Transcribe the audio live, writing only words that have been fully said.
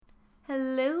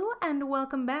Hello and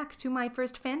welcome back to my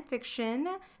first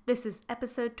fanfiction. This is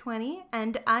episode 20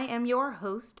 and I am your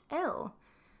host, Elle.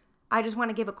 I just want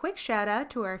to give a quick shout out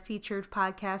to our featured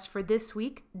podcast for this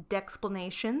week,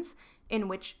 Dexplanations, in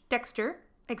which Dexter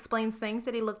explains things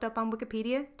that he looked up on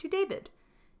Wikipedia to David.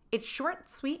 It's short,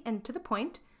 sweet, and to the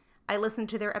point. I listened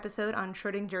to their episode on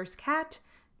Schrodinger's cat,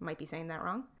 might be saying that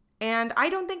wrong, and I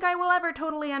don't think I will ever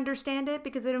totally understand it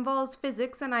because it involves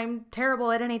physics and I'm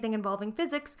terrible at anything involving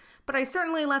physics, but I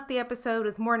certainly left the episode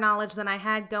with more knowledge than I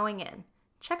had going in.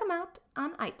 Check them out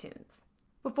on iTunes.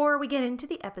 Before we get into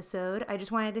the episode, I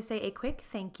just wanted to say a quick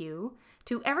thank you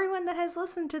to everyone that has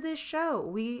listened to this show.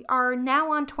 We are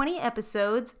now on 20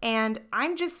 episodes and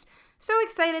I'm just so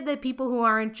excited that people who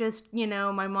aren't just,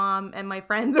 my mom and my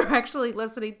friends are actually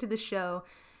listening to the show.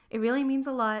 It really means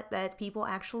a lot that people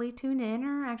actually tune in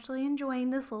or actually enjoying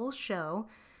this little show.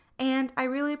 And I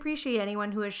really appreciate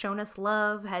anyone who has shown us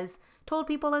love, has told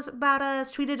people about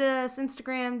us, tweeted us,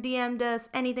 Instagram, DM'd us,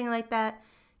 anything like that.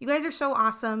 You guys are so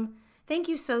awesome. Thank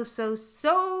you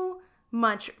so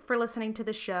much for listening to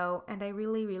the show. And I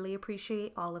really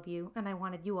appreciate all of you. And I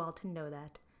wanted you all to know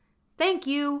that. Thank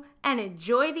you and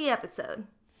enjoy the episode.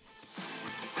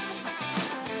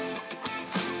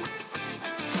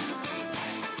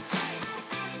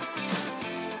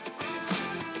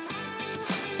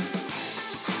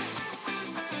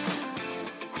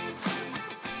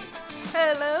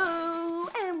 Hello,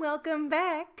 and welcome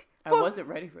back. I wasn't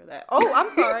ready for that. Oh, I'm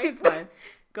sorry. It's fine.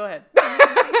 Go ahead.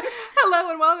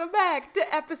 Hello, and welcome back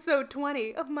to episode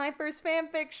 20 of my first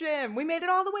fanfiction. We made it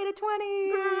all the way to 20.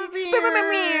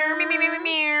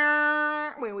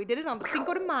 Wait, we did it on the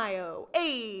Cinco de Mayo.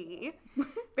 Hey.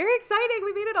 Very exciting.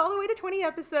 We made it all the way to 20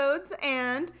 episodes,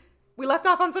 and we left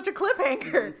off on such a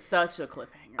cliffhanger. Such a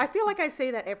cliffhanger. I feel like I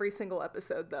say that every single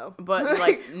episode, though. But,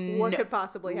 like, what could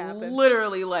possibly happen?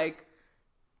 Literally, like,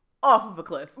 off of a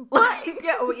cliff.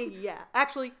 Yeah.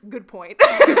 Actually, good point.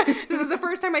 This is the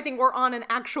first time I think we're on an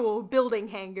actual building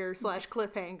hanger /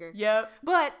 cliffhanger. Yep.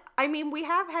 But, I mean, we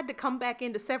have had to come back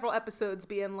into several episodes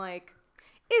being like,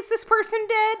 is this person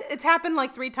dead? It's happened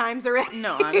like 3 times already.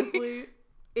 No, honestly.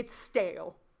 It's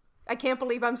stale. I can't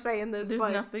believe I'm saying this, There's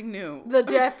but nothing new. The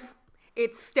death,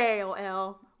 it's stale,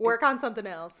 Elle. Work on something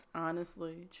else.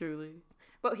 Honestly, truly.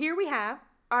 But here we have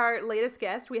our latest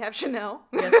guest. We have Chanel.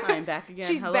 Yes, I'm back again.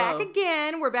 She's Hello. back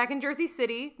again. We're back in Jersey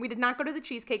City. We did not go to the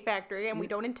Cheesecake Factory, and we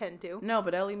don't intend to. No,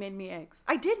 but Ellie made me eggs.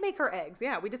 I did make her eggs,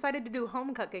 yeah. We decided to do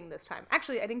home cooking this time.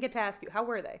 Actually, I didn't get to ask you. How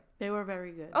were they? They were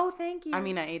very good. Oh, thank you. I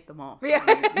mean, I ate them all. So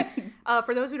Yeah.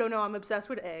 For those who don't know, I'm obsessed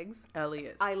with eggs. Ellie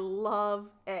is. I love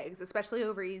eggs, especially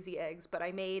over easy eggs, but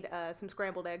I made some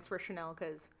scrambled eggs for Chanel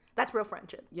because that's real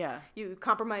friendship. Yeah. You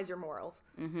compromise your morals.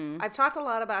 Mm-hmm. I've talked a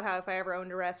lot about how if I ever owned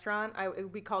a restaurant, it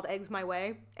would be called Eggs My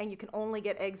Way, and you can only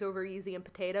get eggs over easy and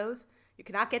potatoes. You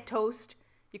cannot get toast.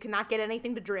 You cannot get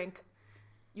anything to drink.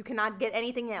 You cannot get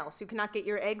anything else. You cannot get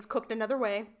your eggs cooked another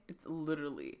way. It's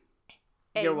literally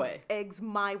Your way. Eggs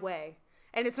My Way.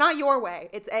 And it's not your way.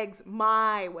 It's Eggs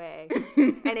My Way.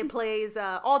 And it plays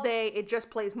all day. It just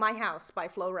plays My House by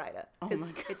Flo Rida.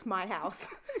 Because it's my house.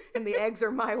 And the eggs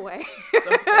are my way. So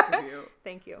sick of you.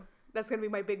 Thank you. That's going to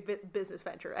be my big business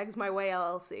venture. Eggs My Way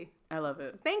LLC. I love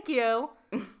it. Thank you.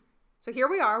 So here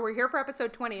we are. We're here for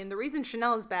episode 20. And the reason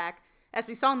Chanel is back, as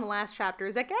we saw in the last chapter,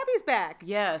 is that Gabby's back.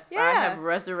 Yes, Yeah. I have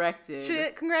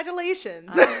resurrected.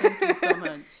 Congratulations. Thank you so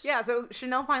much. Yeah, so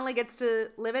Chanel finally gets to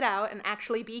live it out and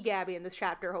actually be Gabby in this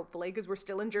chapter, hopefully, because we're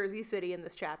still in Jersey City in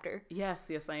this chapter.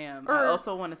 Yes, I am. I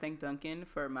also want to thank Duncan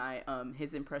for my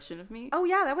his impression of me. Oh,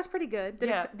 yeah, that was pretty good.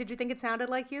 Yeah. Did you think it sounded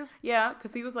like you? Yeah,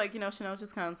 because he was like, Chanel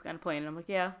just kind of playing. And I'm like,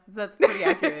 yeah, that's pretty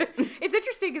accurate. It's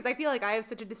interesting because I feel like I have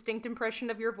such a distinct impression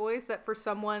of your voice that for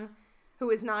someone who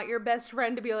is not your best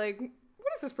friend to be like,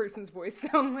 what does this person's voice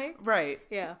sound like? Right.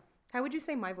 Yeah. How would you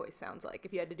say my voice sounds like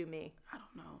if you had to do me? I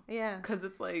don't know. Yeah. Because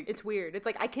it's like... It's weird. It's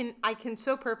like I can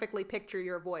so perfectly picture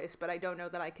your voice, but I don't know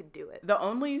that I could do it. The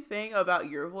only thing about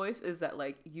your voice is that,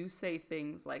 like, you say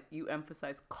things like you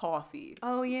emphasize coffee.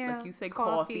 Oh, yeah. Like, you say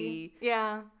coffee.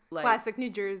 Yeah. Like, classic New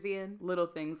Jerseyan. Little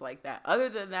things like that. Other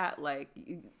than that, like,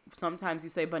 sometimes you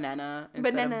say banana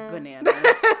instead of banana.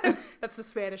 That's the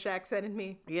Spanish accent in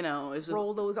me. It's just...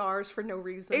 Roll those R's for no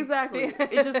reason. Exactly.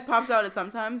 It just pops out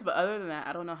sometimes, but other than that,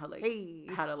 I don't know how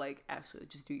to, actually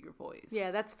just do your voice.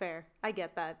 Yeah, that's fair. I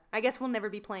get that. I guess we'll never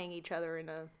be playing each other in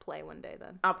a play one day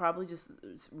then. I'll probably just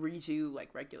read you,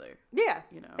 like, regular. Yeah.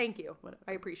 Thank you. Whatever.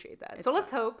 I appreciate that. It's so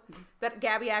let's hope that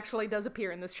Gabby actually does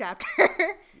appear in this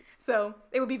chapter. So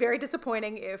it would be very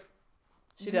disappointing if...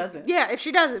 She doesn't. Yeah, if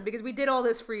she doesn't, because we did all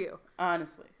this for you.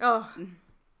 Honestly. Oh.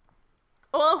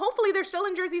 Well, hopefully they're still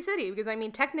in Jersey City, because, I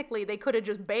mean, technically they could have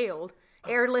just bailed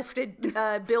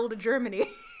airlifted Bill to Germany.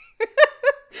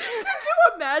 Could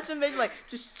you imagine they like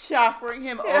just choppering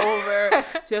him over,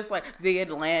 just like the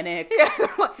Atlantic?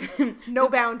 No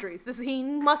boundaries. He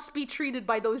must be treated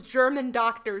by those German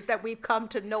doctors that we've come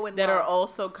to know and that love. Are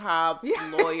also cops,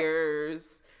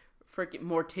 lawyers, freaking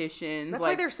morticians. That's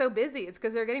why they're so busy. It's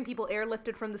because they're getting people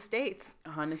airlifted from the States.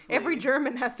 Honestly, every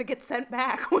German has to get sent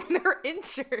back when they're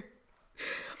injured.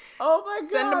 Oh my god!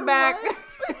 Send them back.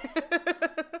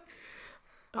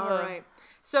 All right.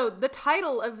 So the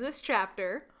title of this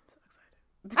chapter. I'm so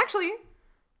excited. Actually,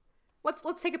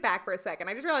 let's take it back for a second.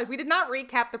 I just realized we did not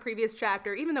recap the previous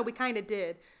chapter, even though we kind of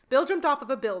did. Bill jumped off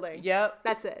of a building. Yep.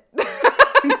 That's it.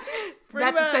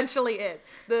 That's essentially it.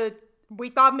 We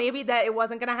thought maybe that it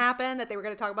wasn't going to happen, that they were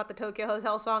going to talk about the Tokyo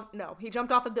Hotel song. No, he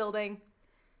jumped off a building.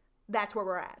 That's where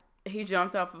we're at. He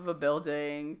jumped off of a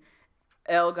building.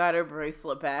 Elle got her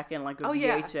bracelet back in like a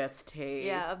VHS tape.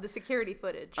 Yeah, of the security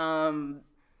footage.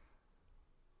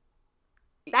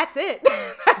 That's it.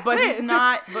 But he's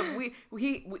not. But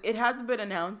it hasn't been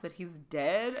announced that he's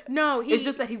dead. No, it's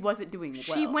just that he wasn't doing well.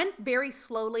 She went very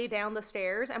slowly down the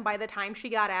stairs, and by the time she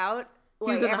got out,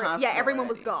 he was in the hospital. Yeah, everyone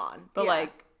was gone. But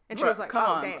and she was like, come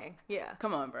on, dang. Yeah.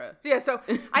 Come on, bro. Yeah, so,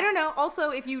 I don't know. Also,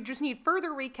 if you just need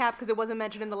further recap, because it wasn't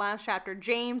mentioned in the last chapter,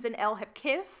 James and Elle have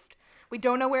kissed. We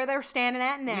don't know where they're standing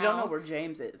at now. We don't know where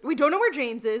James is.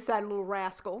 That little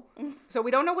rascal. So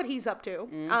we don't know what he's up to.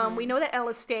 Mm-hmm. We know that Elle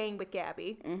is staying with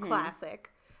Gabby. Mm-hmm.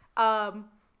 Classic. And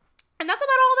that's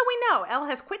about all that we know. Elle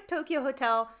has quit Tokyo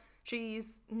Hotel.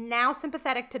 She's now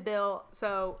sympathetic to Bill.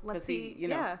 So let's see.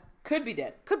 Could be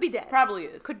dead. Could be dead. Probably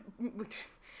is.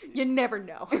 You never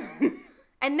know.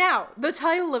 And now, the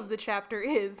title of the chapter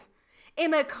is,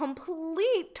 in a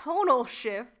complete tonal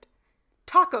shift,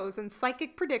 Tacos and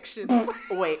Psychic Predictions.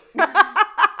 Wait.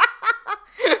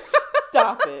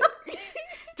 Stop it.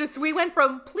 We went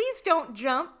from please don't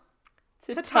jump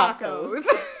to tacos.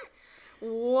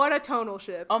 What a tonal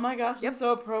shift. Oh my gosh, yep.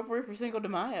 So appropriate for Cinco de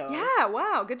Mayo. Yeah,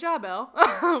 wow. Good job, Elle.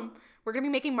 We're going to be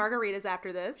making margaritas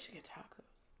after this.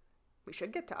 We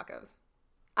should get tacos.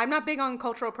 I'm not big on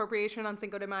cultural appropriation on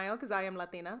Cinco de Mayo because I am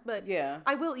Latina, but yeah.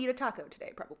 I will eat a taco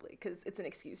today probably because it's an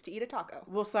excuse to eat a taco.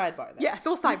 We'll sidebar that. Yeah,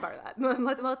 so we'll sidebar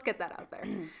that. Let's get that out there.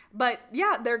 But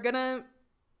yeah, they're gonna,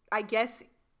 I guess,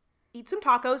 eat some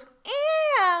tacos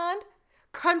and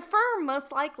confirm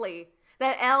most likely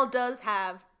that Elle does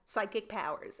have psychic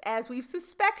powers, as we've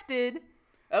suspected.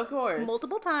 Of course.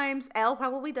 Multiple times. Elle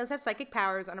probably does have psychic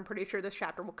powers, and I'm pretty sure this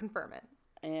chapter will confirm it.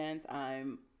 And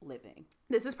I'm living.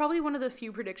 This is probably one of the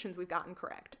few predictions we've gotten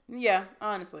correct. Yeah,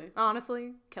 honestly.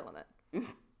 Honestly, killing it.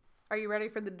 Are you ready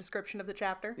for the description of the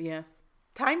chapter? Yes.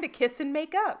 Time to kiss and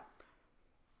make up.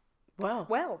 Well.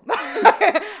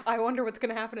 I wonder what's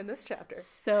going to happen in this chapter.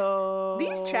 So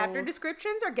these chapter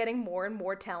descriptions are getting more and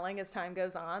more telling as time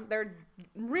goes on. They're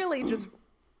really just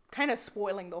kind of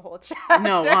spoiling the whole chapter.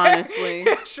 No, honestly.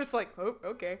 It's just like, oh,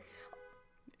 okay.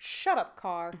 Shut up,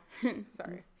 car.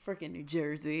 Sorry. Freaking New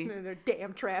Jersey. Their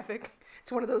damn traffic.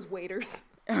 It's one of those waiters.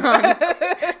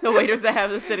 The waiters that have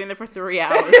us sitting there for 3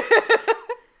 hours.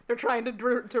 They're trying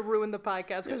to ruin the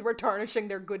podcast because we're tarnishing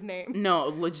their good name. No,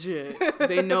 legit.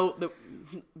 They know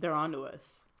they're onto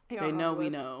us. They know we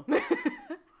know.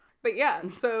 But yeah,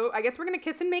 so I guess we're going to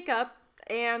kiss and make up.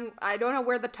 And I don't know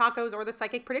where the tacos or the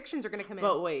psychic predictions are going to come in.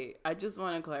 But wait, I just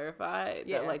want to clarify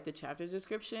that like the chapter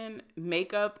description,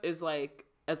 makeup is like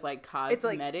as like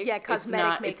cosmetic. It's like,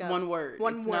 cosmetic makeup. It's one word.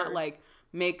 It's not like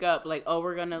makeup, like, oh,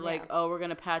 we're gonna we're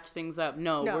gonna patch things up.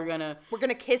 No, we're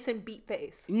gonna kiss and beat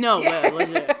face. No,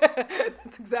 legit.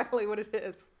 That's exactly what it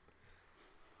is.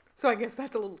 So I guess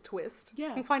that's a little twist.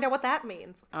 Yeah. We'll find out what that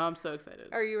means. I'm so excited.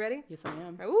 Are you ready? Yes, I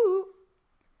am. Ooh.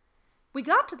 We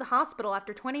got to the hospital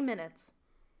after 20 minutes.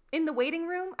 In the waiting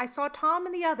room, I saw Tom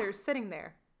and the others sitting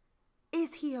there.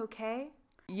 Is he okay?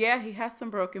 Yeah, he has some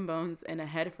broken bones and a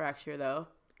head fracture, though.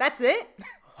 That's it?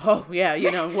 Oh, yeah,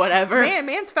 whatever.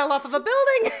 Man's fell off of a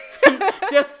building.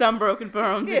 Just some broken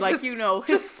bones. Yeah,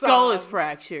 his skull is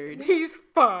fractured. He's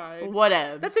fine.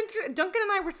 Whatever. That's Duncan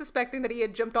and I were suspecting that he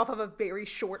had jumped off of a very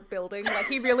short building. Like,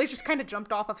 he really just kind of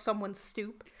jumped off of someone's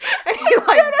stoop. And he,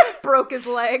 broke his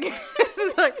leg.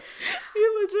 It's like, he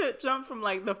legit jumped from,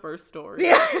 the first story.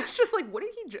 Yeah, it's just like, what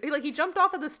did he do? He jumped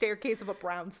off of the staircase of a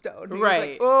brownstone. He right. was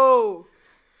like, oh.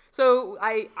 So,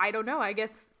 I don't know. I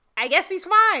guess he's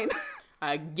fine.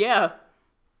 Yeah.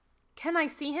 Can I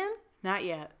see him? Not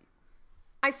yet.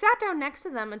 I sat down next to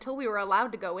them until we were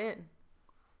allowed to go in.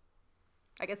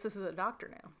 I guess this is a doctor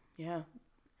now. Yeah.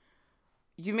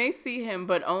 You may see him,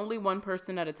 but only one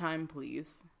person at a time,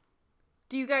 please.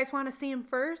 Do you guys want to see him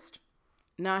first?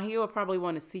 Nah, he'll probably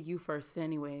want to see you first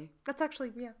anyway. That's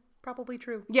actually, yeah. Probably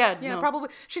true. Yeah, Yeah, no. probably.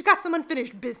 She's got some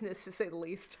unfinished business, to say the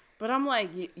least. But I'm like,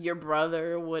 your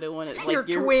brother would have wanted, like, Your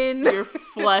twin. Your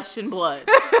flesh and blood.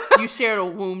 You shared a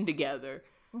womb together.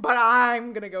 But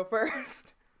I'm gonna go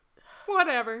first.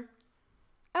 Whatever.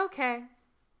 Okay.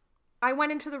 I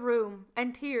went into the room,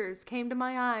 and tears came to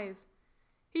my eyes.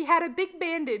 He had a big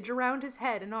bandage around his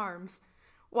head and arms.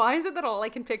 Why is it that all I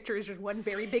can picture is just one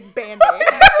very big Band-Aid?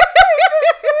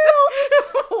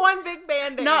 One big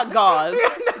Band-Aid. Not gauze. No.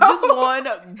 Just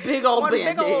one big old one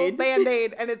Band-Aid. big old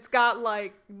Band-Aid, and it's got,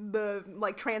 like, the,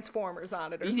 like, Transformers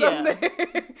on it or something.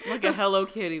 Yeah. Like a Hello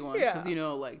Kitty one. Yeah. Because, you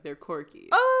know, like, they're quirky.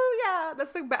 Oh, yeah.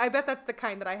 I bet that's the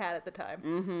kind that I had at the time.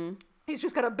 Mm-hmm. He's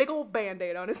just got a big old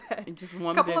Band-Aid on his head. And just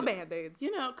one couple of Band-Aids.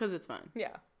 You know, because it's fun.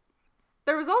 Yeah.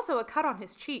 There was also a cut on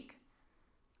his cheek.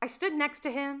 I stood next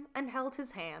to him and held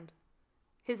his hand.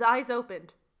 His eyes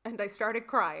opened, and I started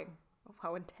crying. Oh,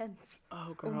 how intense.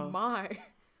 Oh, girl. Oh, my.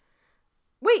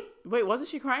 Wait, wasn't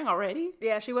she crying already?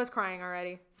 Yeah, she was crying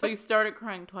already. So you started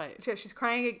crying twice. Yeah, she's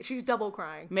crying. She's double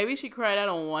crying. Maybe she cried out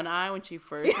on one eye when she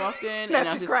first walked in, and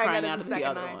now she's crying out of the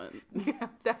other one. Yeah,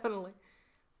 definitely.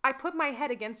 I put my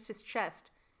head against his chest,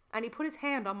 and he put his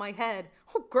hand on my head.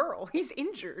 Oh, girl, he's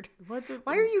injured. Why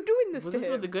are you doing this to him? Was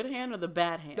this with the good hand or the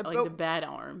bad hand? The bad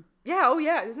arm? Yeah, oh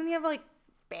yeah. Doesn't he have, like,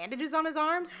 bandages on his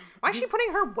arms? Why is she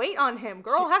putting her weight on him?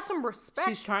 Girl, have some respect.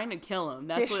 She's trying to kill him.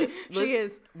 That's what she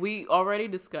is. We already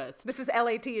discussed. This is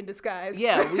LAT in disguise.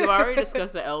 Yeah, we've already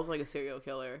discussed that Elle's like a serial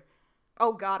killer.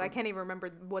 Oh, God, I can't even remember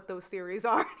what those theories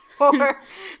are anymore.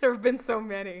 There have been so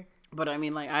many. But I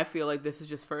mean, like, I feel like this is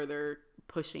just further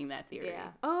pushing that theory. Yeah.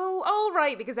 Oh,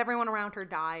 right, because everyone around her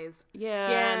dies. Yeah,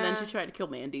 and then she tried to kill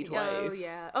Mandy twice.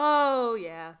 Oh,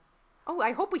 yeah. Oh,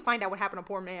 I hope we find out what happened to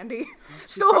poor Mandy.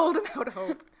 Still holding out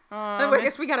hope. I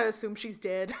guess we gotta assume she's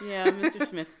dead. Yeah, Mr.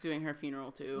 Smith's doing her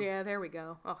funeral, too. Yeah, there we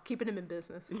go. Oh, keeping him in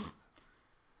business.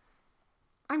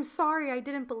 I'm sorry I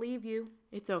didn't believe you.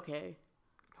 It's okay.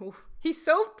 Oof. He's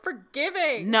so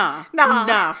forgiving. Nah,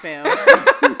 fam.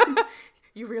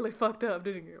 You really fucked up,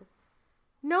 didn't you?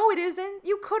 No, it isn't.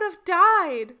 You could have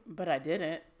died. But I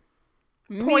didn't.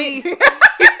 Points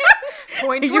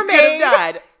were you made. Could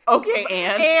have died. Okay,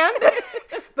 and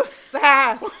the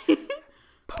sass.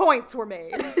 Points were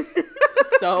made.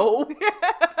 So?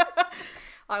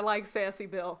 I like Sassy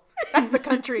Bill. That's the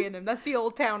country in him. That's the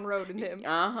Old Town Road in him.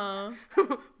 Uh-huh.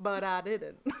 But I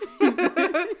didn't.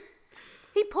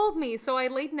 He pulled me, so I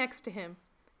laid next to him.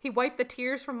 He wiped the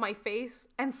tears from my face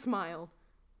and smiled.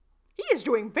 He is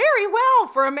doing very well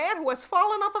for a man who has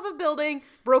fallen off of a building,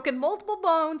 broken multiple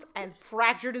bones, and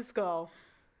fractured his skull.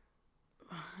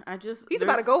 He's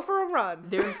about to go for a run.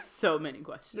 There's so many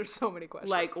questions. There's so many questions.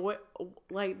 Like, what?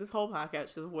 Like, this whole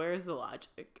podcast is, where is the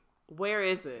logic? Where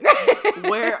is it?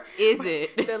 Where is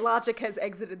it? The logic has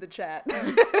exited the chat.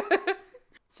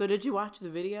 So did you watch the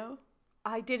video?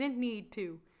 I didn't need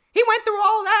to. He went through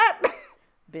all that.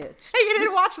 Bitch. Hey, you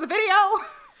didn't watch the video?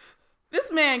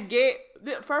 This man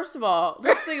first of all,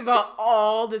 let's think about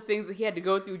all the things that he had to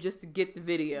go through just to get the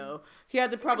video. He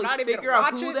had to probably figure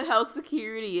out who the hell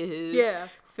security is. Yeah.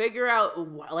 Figure out,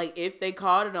 like, if they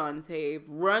caught it on tape,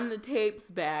 run the tapes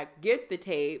back, get the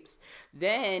tapes,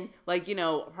 then, like, you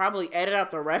know, probably edit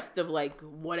out the rest of, like,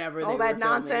 whatever they were filming. All that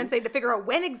nonsense. They had to figure out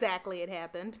when exactly it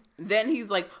happened. Then he's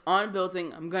like, on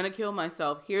building, I'm gonna kill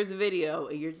myself. Here's a video.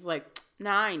 And you're just like,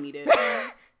 nah, I ain't need it.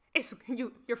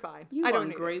 You're fine. You I don't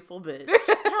ungrateful bitch.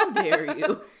 How dare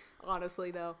you?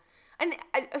 Honestly, though. And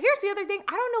here's the other thing.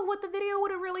 I don't know what the video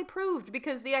would have really proved,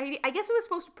 because I guess it was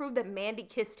supposed to prove that Mandy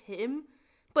kissed him.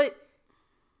 But,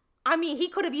 I mean, he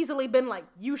could have easily been like,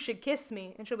 you should kiss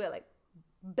me. And she'll be like,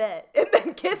 bet. And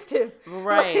then kissed him.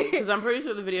 Right. Because I'm pretty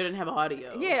sure the video didn't have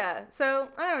audio. Yeah. So,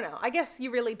 I don't know. I guess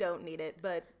you really don't need it.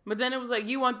 But then it was like,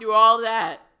 you went through all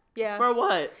that. Yeah. For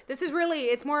what? This is really,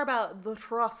 it's more about the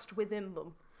trust within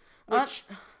them. Which,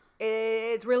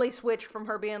 it's really switched from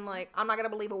her being like, I'm not going to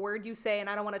believe a word you say and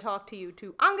I don't want to talk to you,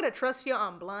 to, I'm going to trust you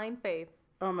on blind faith.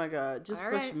 Oh my God. Just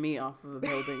push me off of the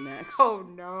building next. Oh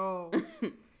no.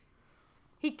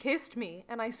 He kissed me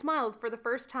and I smiled for the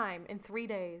first time in 3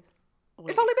 days. Wait.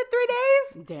 It's only been 3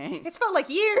 days? Dang. It's felt like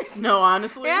years. No,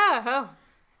 honestly? Yeah. Oh.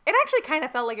 It actually kind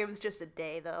of felt like it was just a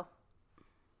day, though.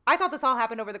 I thought this all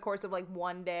happened over the course of, like,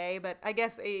 1 day, but I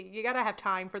guess you gotta have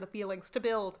time for the feelings to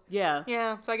build. Yeah.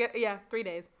 Yeah, so 3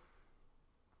 days.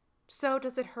 So,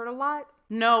 does it hurt a lot?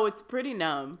 No, it's pretty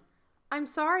numb. I'm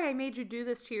sorry I made you do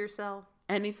this to yourself.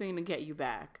 Anything to get you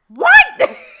back.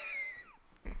 What?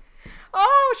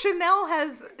 Oh, Chanel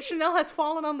has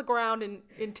fallen on the ground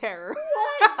in terror.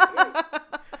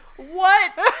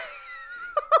 What?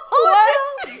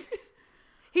 What?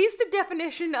 He's the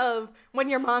definition of when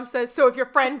your mom says, so if your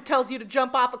friend tells you to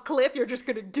jump off a cliff, you're just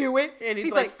going to do it. And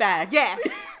he's like, facts.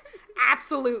 Yes.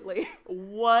 Absolutely.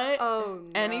 What? Oh,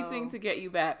 no. Anything to get you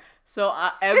back. So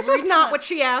this was not what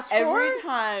she asked for. Every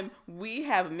time we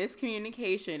have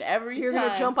miscommunication, you're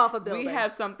going to jump off a building. We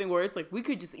have something where it's like, we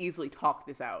could just easily talk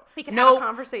this out. We can have a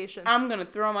conversation. I'm going to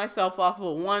throw myself off of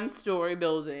a 1-story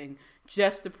building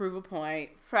just to prove a point,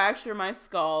 fracture my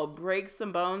skull, break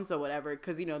some bones or whatever,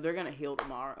 because, they're going to heal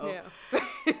tomorrow.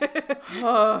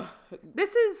 Yeah.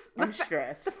 I'm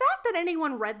stressed. The fact that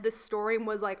anyone read this story and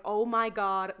was like, oh my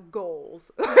God,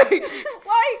 goals.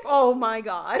 Oh my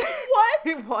God.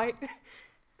 What? What?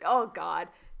 Oh God.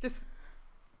 Just...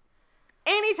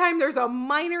 anytime there's a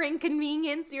minor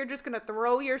inconvenience, you're just going to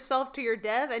throw yourself to your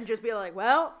death and just be like,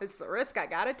 well, it's the risk I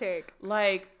got to take.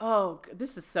 Like,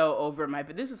 this is so over my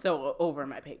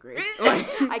pay grade.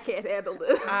 I can't handle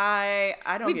this. I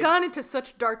don't We've gone into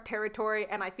such dark territory,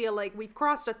 and I feel like we've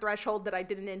crossed a threshold that I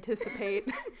didn't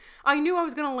anticipate. I knew I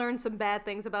was going to learn some bad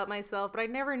things about myself, but I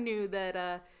never knew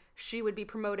that she would be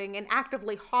promoting an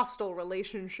actively hostile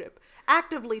relationship.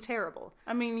 Actively terrible.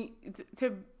 I mean,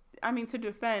 to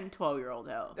defend 12-year-old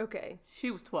Elle. Okay. She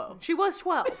was 12. She was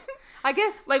 12. I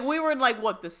guess... like, we were in, like,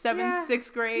 what, the 7th,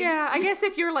 6th grade? Yeah, I guess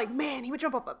if you're like, man, he would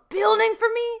jump off a building for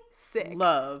me? Sick.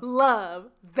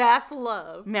 Love. That's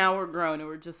love. Now we're grown and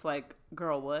we're just like,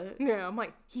 girl, what? Yeah, I'm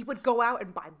like, he would go out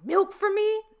and buy milk for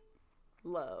me?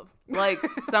 Love. Like,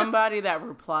 somebody that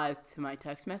replies to my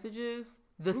text messages,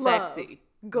 the love. Sexy.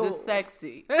 Goals. The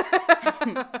sexy.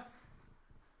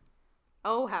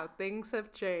 Oh, how things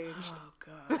have changed. Oh,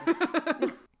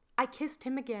 God. I kissed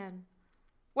him again.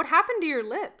 What happened to your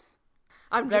lips?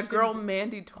 That girl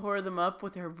Mandy tore them up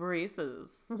with her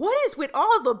braces. What is with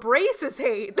all the braces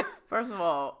hate? First of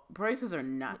all, braces are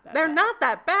not that bad. They're not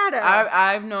that bad.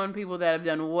 I've known people that have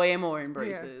done way more in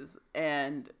braces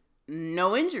and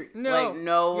no injuries. No, like,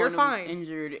 no you're one fine. was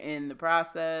injured in the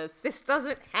process. This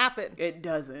doesn't happen. It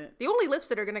doesn't. The only lips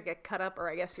that are going to get cut up are,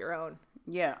 I guess, your own.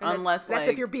 Yeah, and unless that's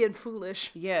if you're being foolish.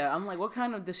 Yeah, I'm like, what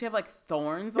kind of? Does she have like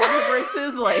thorns on her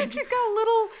braces? Like, she's got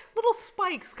little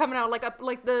spikes coming out, like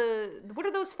the what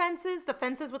are those fences? The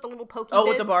fences with the little pokey. Oh,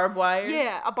 bits? With the barbed wire.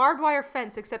 Yeah, a barbed wire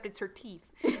fence, except it's her teeth.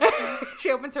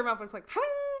 She opens her mouth and it's like,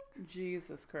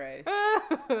 Jesus Christ.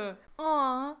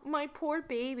 Aw, my poor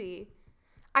baby.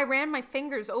 I ran my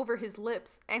fingers over his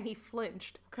lips and he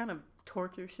flinched. What kind of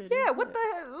torture shit? Yeah, what the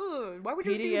hell? Why would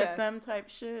you do that? BDSM type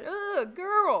shit. Ugh,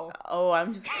 girl. Oh,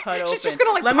 I'm just cut open. She's just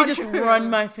gonna like. Let me just run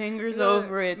my fingers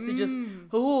over it to just.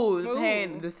 Ooh, the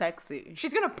pain, the sexy.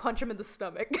 She's gonna punch him in the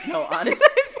stomach. No, honestly.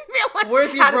 Like,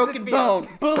 where's your broken bone?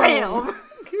 Boom. Bam.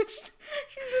 She's just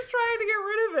trying to get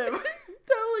rid of him. I'm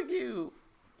telling you.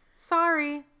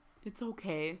 Sorry. It's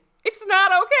okay. It's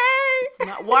not okay. It's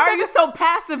not. Why are you so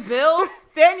passive, Bill?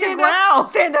 Stand your ground.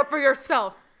 Stand up for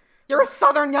yourself. You're a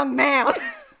Southern young man.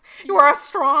 You are a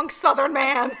strong Southern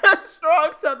man. A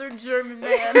strong Southern German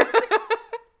man.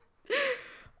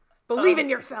 Believe in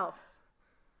yourself.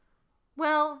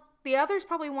 Well, the others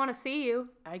probably want to see you.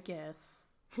 I guess.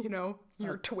 You know,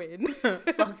 your twin.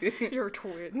 Fuck it. Your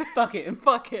twin. Fuck him.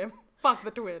 Fuck him. Fuck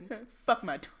the twin. Fuck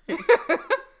my twin.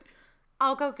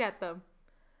 I'll go get them.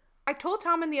 I told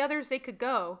Tom and the others they could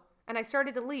go, and I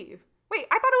started to leave. Wait,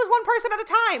 I thought it was one person at a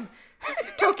time.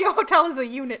 Tokyo Hotel is a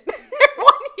unit. They're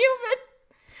one human.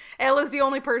 Elle is the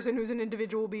only person who's an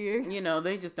individual being. You know,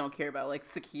 they just don't care about, like,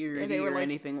 security or like,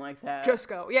 anything like that. Just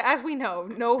go. Yeah, as we know,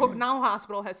 no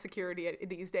hospital has security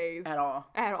these days. At all.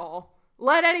 At all.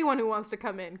 Let anyone who wants to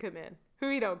come in.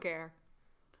 Who don't care.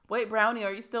 Wait, Brownie,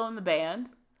 are you still in the band?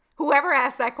 Whoever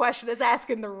asked that question is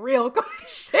asking the real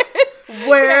question.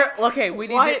 Where? Okay, we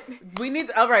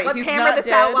need. All right, let's hammer this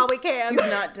out while we can. He's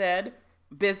not dead.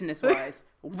 Business-wise,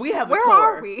 we have a tour.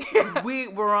 Where are we?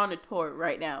 We're on a tour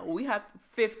right now. We have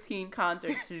 15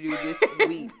 concerts to do this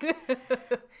week.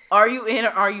 Are you in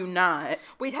or are you not?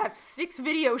 We have 6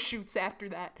 video shoots after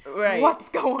that. Right. What's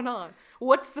going on?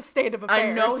 What's the state of affairs?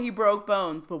 I know he broke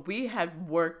bones, but we have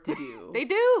work to do. They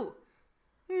do.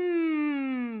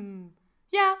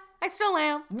 Yeah, I still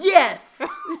am. Yes!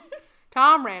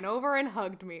 Tom ran over and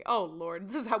hugged me. Oh, Lord.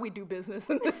 This is how we do business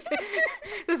in this.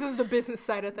 This is the business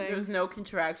side of things. There's no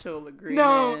contractual agreements.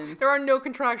 No, there are no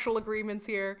contractual agreements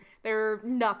here. They're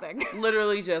nothing.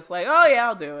 Literally just like, oh, yeah,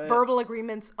 I'll do it. Verbal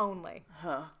agreements only.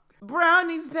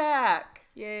 Brownie's back.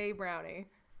 Yay, Brownie.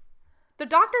 The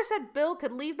doctor said Bill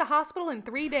could leave the hospital in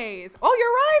 3 days. Oh,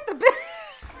 you're right.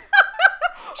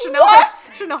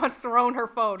 Chanel has thrown her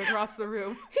phone across the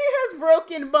room. He has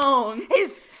broken bones.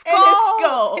 His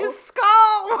skull.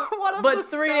 But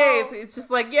 3 days, it's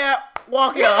just like, yeah,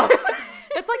 walk it off.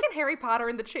 It's like in Harry Potter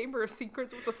in the Chamber of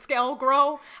Secrets with the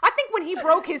Skelgro. I think when he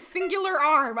broke his singular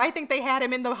arm, I think they had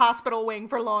him in the hospital wing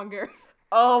for longer.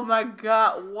 Oh my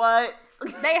God, what?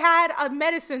 They had a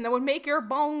medicine that would make your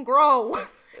bone grow,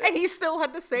 and he still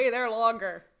had to stay there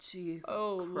longer. Jesus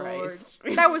Christ.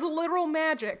 Lord. That was literal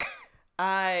magic.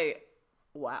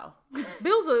 Wow.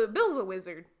 Bill's a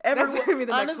wizard. Everyone, That's gonna be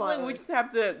the next honestly, one. we just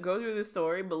have to go through the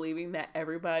story believing that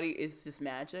everybody is just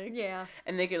magic. Yeah.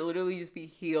 And they can literally just be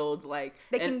healed, like,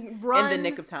 They can run in the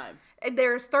nick of time.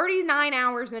 There's 39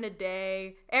 hours in a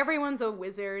day. Everyone's a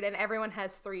wizard, and everyone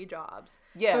has 3 jobs.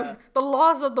 Yeah. The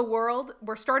laws of the world,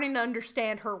 we're starting to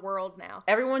understand her world now.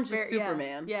 Everyone's just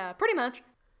Superman. Yeah, pretty much.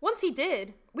 Once he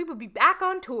did, we would be back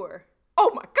on tour.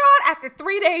 Oh my God, after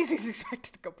 3 days, he's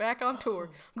expected to go back on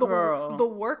tour. Girl. The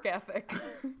work ethic.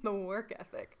 The work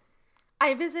ethic.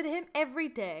 I visit him every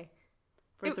day.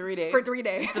 For 3 days? For 3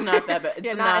 days. It's not that bad.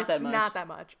 It's not that much. Not that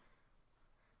much.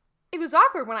 It was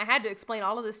awkward when I had to explain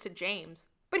all of this to James,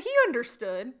 but he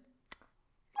understood.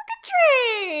 Look at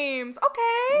James!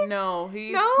 Okay. No,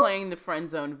 he's playing the friend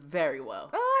zone very well.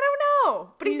 I don't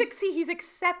know. But he's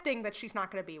accepting that she's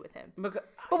not going to be with him.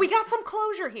 But we got some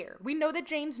closure here. We know that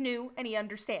James knew, and he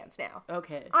understands now.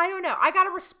 Okay. I don't know. I got to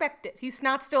respect it. He's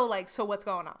not still like, so what's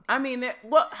going on? I mean,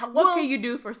 what can you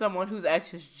do for someone whose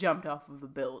ex just jumped off of a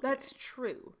building? That's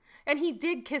true. And he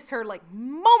did kiss her like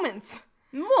moments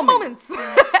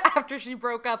after she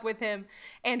broke up with him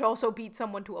and also beat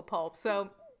someone to a pulp. So,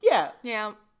 yeah.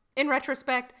 In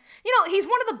retrospect, he's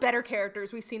one of the better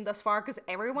characters we've seen thus far because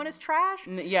everyone is trash.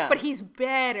 Yeah. But he's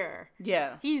better.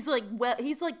 Yeah. He's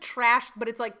like trash, but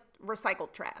it's like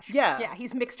recycled trash. Yeah. Yeah,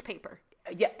 he's mixed paper.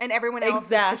 Yeah. And everyone else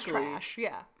is just trash.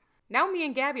 Yeah. Now me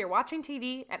and Gabby are watching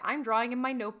TV and I'm drawing in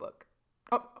my notebook.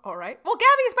 Oh, all right. Well,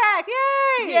 Gabby's back.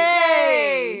 Yay!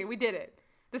 Yay! We did it.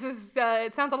 This is,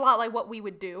 it sounds a lot like what we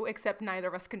would do, except neither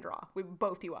of us can draw. We would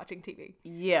both be watching TV.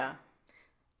 Yeah.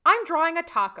 I'm drawing a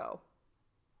taco.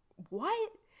 What?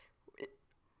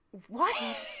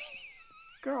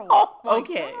 Girl. Oh my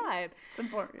okay. God. It's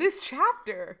important. This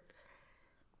chapter.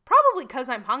 Probably because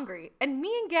I'm hungry. And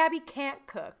me and Gabby can't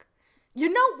cook. You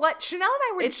know what? Chanel and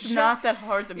I were It's not that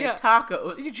hard to make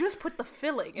tacos. You just put the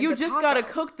filling in You the just taco. gotta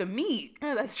cook the meat.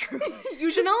 Oh, that's true.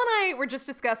 Chanel and I were just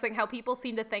discussing how people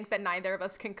seem to think that neither of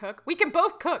us can cook. We can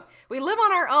both cook. We live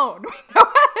on our own. We know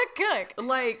how to cook.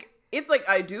 Like, it's like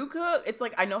I do cook. It's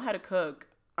like I know how to cook.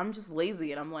 I'm just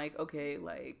lazy. And I'm like, okay,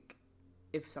 like,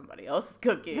 if somebody else is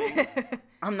cooking,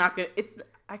 I'm not gonna,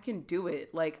 I can do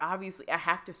it. Like, obviously, I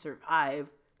have to survive.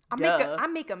 I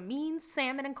make a mean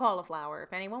salmon and cauliflower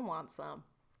if anyone wants some.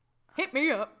 Hit me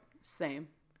up. Same.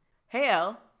 Hey,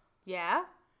 Elle. Yeah?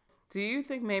 Do you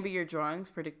think maybe your drawings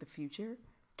predict the future?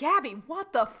 Gabby,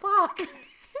 what the fuck?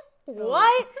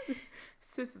 What?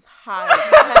 Sis is high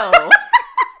as hell.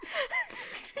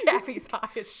 Gabby's high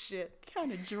as shit. What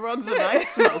kind of drugs am I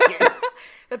smoking?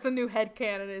 That's a new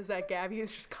headcanon, is that Gabby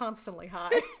is just constantly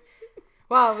high.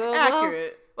 Wow.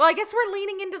 Accurate. Well, I guess we're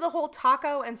leaning into the whole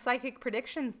taco and psychic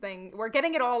predictions thing. We're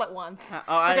getting it all at once.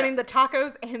 We're getting the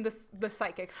tacos and the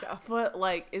psychic stuff. But,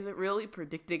 like, is it really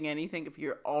predicting anything if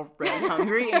you're already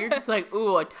hungry? And you're just like,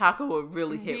 ooh, a taco would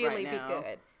really hit right now. Really be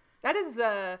good. That is,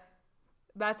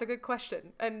 that's a good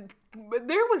question. And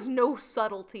there was no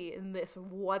subtlety in this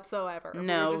whatsoever.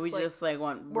 No, we just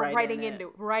went right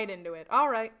into it. All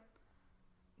right.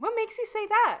 What makes you say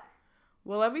that?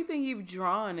 Well, everything you've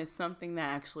drawn is something that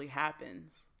actually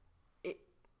happens.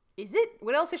 Is it?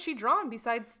 What else has she drawn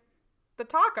besides the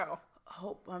taco?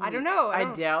 I don't know. I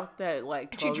doubt that,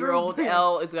 like, 12-year-old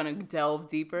Elle is going to delve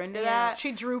deeper into that.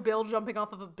 She drew Bill jumping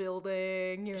off of a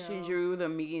building. She drew the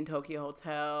meet in Tokyo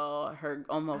Hotel, her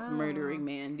almost murdering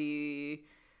Mandy.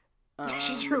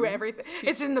 She drew everything.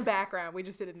 It's in the background. We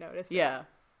just didn't notice it. Yeah.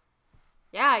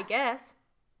 Yeah, I guess.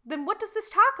 Then what does this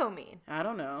taco mean? I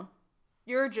don't know.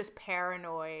 You're just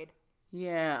paranoid.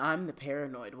 Yeah, I'm the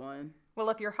paranoid one. Well,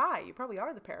 if you're high, you probably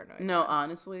are the paranoid. No,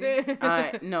 honestly.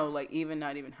 No, like,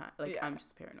 not even high. Like, I'm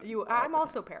just paranoid. I'm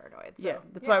also paranoid. So, yeah,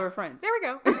 that's why we're friends. There we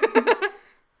go.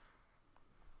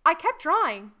 I kept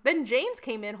drawing. Then James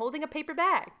came in holding a paper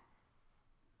bag.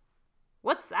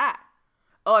 What's that?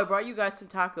 Oh, I brought you guys some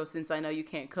tacos since I know you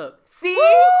can't cook. See?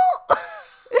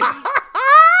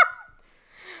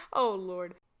 Oh,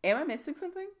 Lord. Am I missing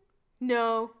something?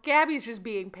 No, Gabby's just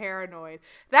being paranoid.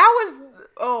 That was,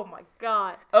 oh my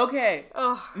God. Okay.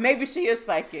 Ugh. Maybe she is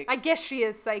psychic. I guess she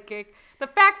is psychic. The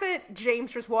fact that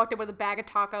James just walked in with a bag of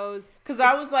tacos. Because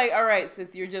I was like, all right,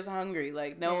 sis, you're just hungry.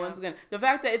 Like, no one's going to. The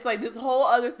fact that it's like this whole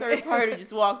other third party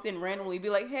just walked in randomly, be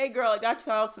like, hey, girl, I got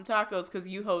you some tacos because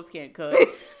you hoes can't cook.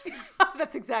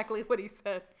 That's exactly what he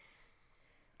said.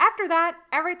 After that,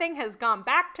 everything has gone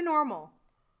back to normal.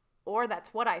 Or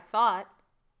that's what I thought.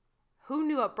 Who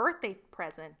knew a birthday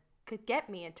present could get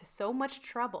me into so much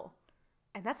trouble?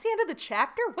 And that's the end of the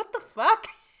chapter? What the fuck?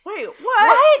 Wait,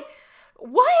 what?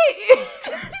 What?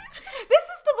 This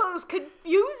is the most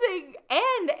confusing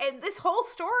end, and this whole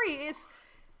story is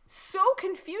so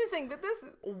confusing that this...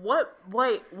 What?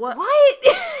 Wait, what?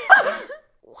 What?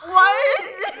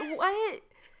 What? What?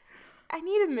 I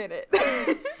need a minute.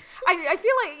 I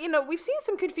feel like, you know, we've seen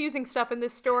some confusing stuff in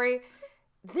this story.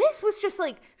 This was just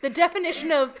like the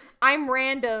definition of I'm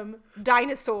random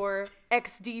dinosaur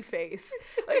XD face.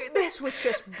 Like, this was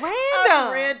just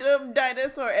random. Random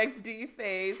dinosaur XD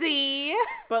face. See?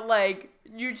 But like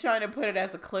you're trying to put it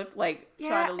as a cliff, like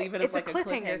trying to leave it as like a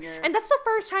cliffhanger. And that's the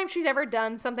first time she's ever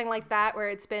done something like that where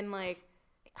it's been like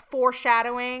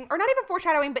foreshadowing, or not even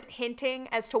foreshadowing, but hinting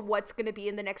as to what's going to be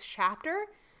in the next chapter.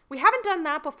 We haven't done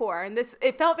that before, and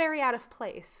it felt very out of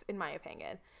place in my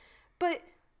opinion. But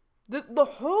the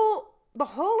whole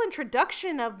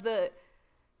introduction of the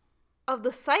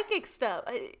psychic stuff,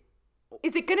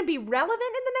 is it going to be relevant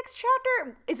in the next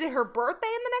chapter? Is it her birthday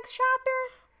in the next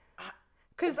chapter?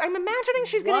 Because I'm imagining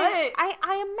she's going to...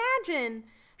 I imagine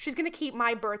she's going to keep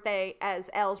my birthday as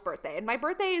Elle's birthday. And my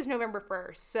birthday is November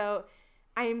 1st. So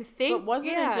I'm thinking... But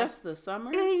wasn't it just the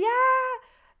summer? Yeah.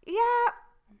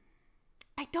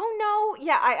 I don't know.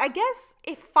 Yeah, I guess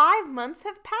if 5 months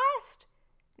have passed...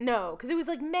 No, because it was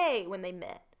like May when they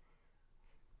met.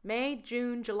 May,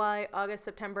 June, July, August,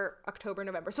 September, October,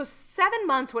 November. So 7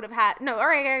 months would have had... No, all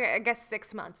right, I guess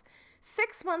 6 months.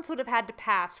 6 months would have had to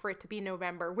pass for it to be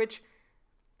November, which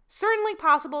certainly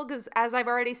possible because, as I've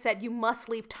already said, you must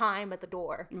leave time at the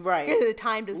door. Right. The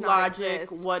time does not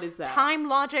exist. Logic, what is that? Time,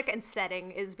 logic, and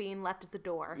setting is being left at the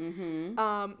door.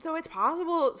 Mm-hmm. So it's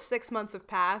possible 6 months have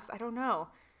passed. I don't know.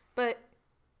 But...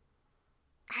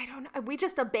 I don't know. We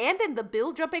just abandoned the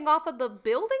Bill jumping off of the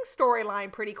building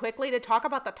storyline pretty quickly to talk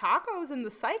about the tacos and the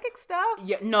psychic stuff.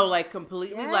 Yeah, no, like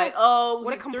completely. Yeah. Like,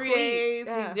 what 3 days,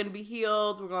 he's going to be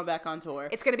healed. We're going back on tour.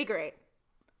 It's going to be great.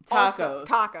 Tacos. Also,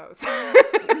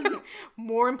 tacos.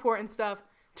 More important stuff.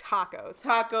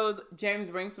 Tacos. James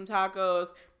brings some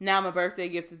tacos. Now my birthday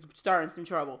gift is starting some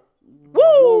trouble.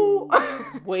 Woo!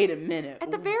 Wait a minute. At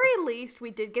the very least,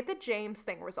 we did get the James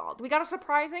thing resolved. We got a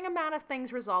surprising amount of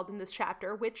things resolved in this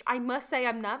chapter, which I must say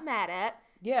I'm not mad at.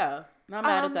 Yeah, not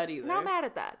mad at that either. Not mad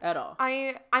at that. At all.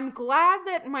 I'm glad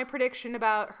that my prediction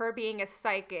about her being a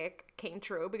psychic came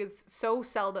true, because so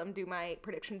seldom do my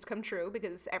predictions come true,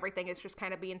 because everything is just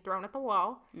kind of being thrown at the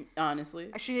wall. Honestly.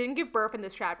 She didn't give birth in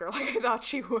this chapter like I thought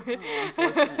she would. Oh,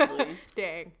 unfortunately.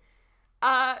 Dang.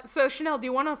 So Chanel, do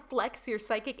you want to flex your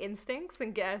psychic instincts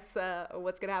and guess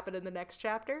what's going to happen in the next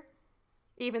chapter?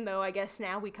 Even though I guess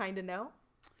now we kind of know.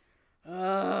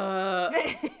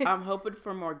 I'm hoping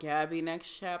for more Gabby next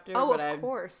chapter, but of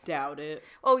course. I doubt it.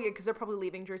 Oh yeah, because they're probably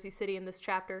leaving Jersey City in this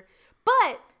chapter.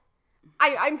 But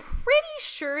I'm pretty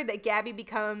sure that Gabby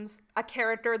becomes a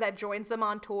character that joins them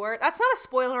on tour. That's not a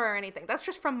spoiler or anything. That's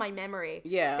just from my memory.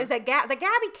 Yeah. Is that the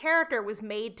Gabby character was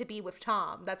made to be with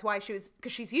Tom. That's why because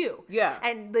she's you. Yeah.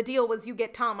 And the deal was you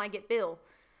get Tom, I get Bill.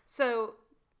 So...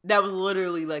 That was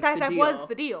literally like the deal. That was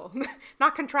the deal.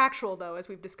 Not contractual, though, as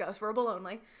we've discussed. Verbal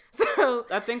only. So...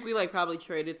 I think we probably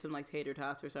traded some tater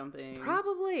tots or something.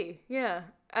 Probably, yeah.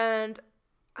 And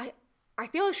I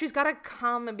feel like she's got to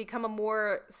come and become a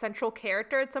more central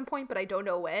character at some point, but I don't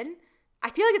know when.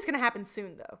 I feel like it's going to happen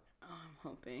soon, though. Oh, I'm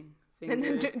hoping. And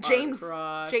then James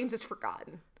is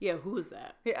forgotten. Yeah, who is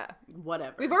that? Yeah.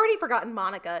 Whatever. We've already forgotten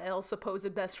Monica, Elle's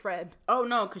supposed best friend. Oh,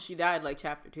 no, because she died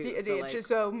chapter 2.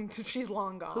 So she's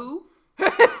long gone. Who?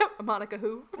 Monica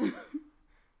who?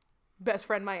 Best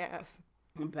friend my ass.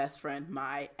 Best friend,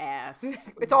 my ass.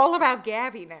 It's all about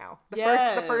Gabby now.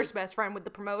 The first best friend with the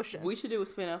promotion. We should do a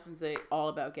spin-off and say all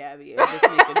about Gabby and just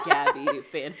make a Gabby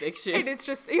fan fiction. And it's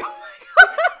just, oh my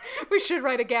god. We should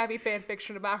write a Gabby fan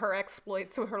fiction about her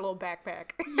exploits with her little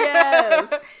backpack.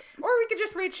 Yes. Or we could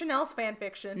just read Chanel's fan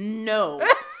fiction. No.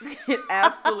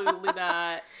 Absolutely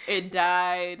not. It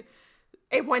died.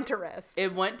 It went to rest.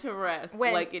 It went to rest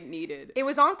like it needed. It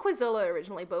was on Quizilla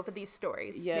originally, both of these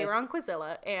stories. Yes. They were on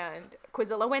Quizilla, and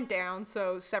Quizilla went down,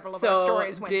 so several of our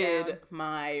stories went down. So did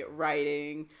my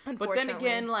writing. But then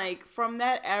again, from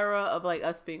that era of,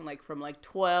 us being, from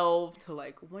 12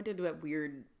 to, when did that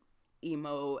weird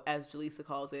emo, as Jaleesa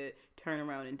calls it, turn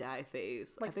around and die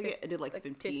phase? I think it did,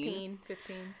 15.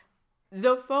 15.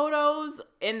 The photos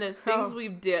and the things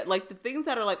we've did, the things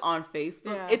that are on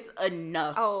Facebook, it's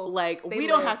enough. Oh, we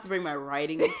don't have to bring my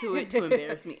writing into it to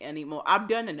embarrass me anymore. I've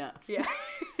done enough. Yeah,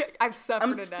 I've suffered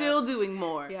enough. I'm still doing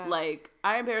more. Yeah.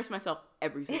 I embarrass myself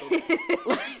every single day.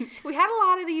 We had a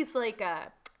lot of these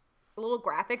little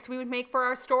graphics we would make for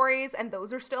our stories, and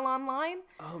those are still online.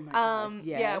 Oh my god,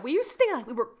 yes. Yeah, we used to think like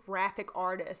we were graphic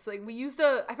artists. Like we used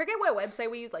I forget what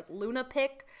website we used, like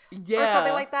LunaPic or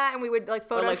something like that, and we would like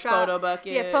Photoshop. Or like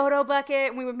PhotoBucket. Yeah, PhotoBucket,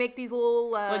 and we would make these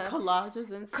little like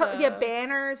collages and stuff. Yeah,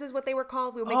 banners is what they were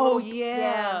called. We would make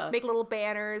make little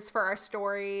banners for our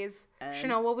stories. And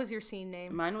Chanel, what was your scene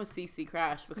name? Mine was CC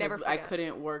Crash because I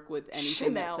couldn't work with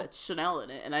anything that said Chanel in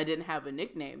it, and I didn't have a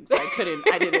nickname, so I couldn't.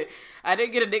 I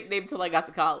didn't get a nickname till I got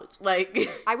to college. Like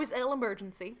I was L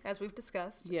Emergency, as we've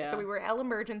discussed. Yeah. So we were L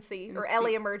Emergency or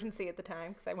Ellie Emergency at the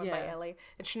time because I went by Ellie,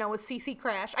 and Chanel was CC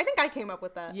Crash. I think I came up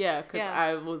with that. Yeah, because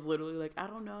I was literally like, I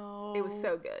don't know. It was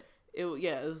so good. It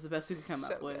was the best we could come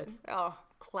up with. Oh,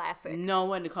 classic. No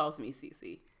one calls me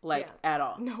CC, at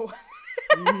all. No one.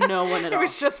 No one at all. It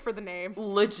was just for the name.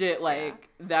 Legit,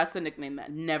 that's a nickname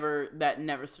that never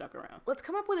stuck around. Let's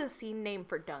come up with a scene name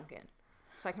for Duncan.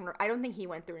 So I don't think he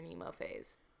went through an emo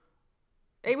phase.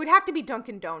 It would have to be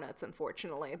Dunkin' Donuts,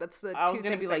 unfortunately. That's the. I was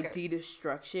gonna be like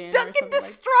D-Destruction. Dunkin'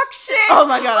 Destruction. Oh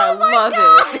my god, I love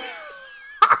it.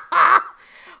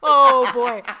 Oh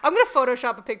boy, I'm gonna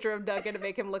Photoshop a picture of Duncan to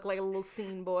make him look like a little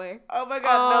scene boy. Oh my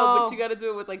god, no! But you gotta do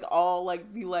it with We're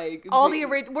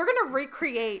gonna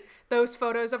recreate those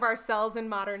photos of ourselves in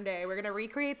modern day. We're gonna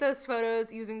recreate those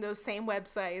photos using those same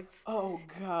websites. Oh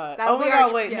god! No,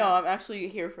 I'm actually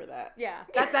here for that. Yeah,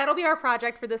 that'll be our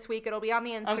project for this week. It'll be on the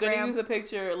Instagram. I'm gonna use a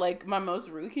picture like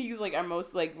we can use like our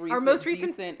most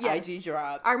recent IG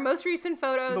drops. Our most recent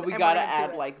photos. But we gotta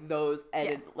add those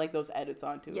edits, those edits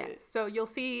onto it. Yes. So you'll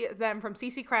see them from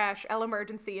CC Crash, L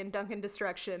Emergency, and Dunkin'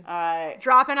 Destruction.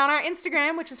 Dropping on our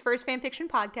Instagram, which is First Fanfiction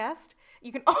Podcast.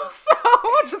 You can also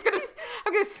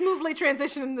I'm gonna smoothly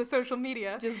transition into social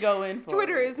media. Just go in for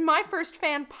Twitter is My First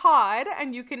Fan Pod,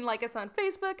 and you can like us on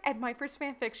Facebook at My First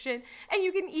Fanfiction, and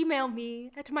you can email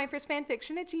me at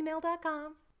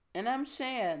myfirstfanfiction@gmail.com. And I'm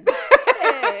Shan.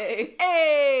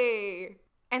 Hey!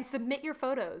 And submit your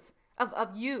photos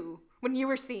of you when you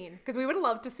were seen, because we would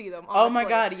love to see them, honestly. Oh my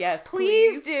god, yes.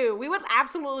 Please do. We would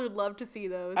absolutely love to see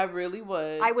those. I really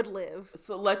would. I would live.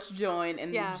 So let's join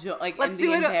and let's do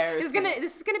it. Embarrassment.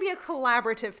 This is gonna be a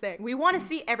collaborative thing. We want to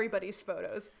see everybody's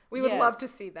photos. We would love to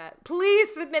see that.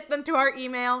 Please submit them to our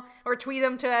email or tweet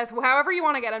them to us. However you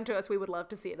want to get them to us, we would love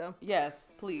to see them.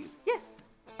 Yes, please. Yes.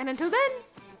 And until then,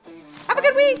 have a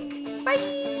good week.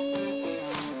 Bye.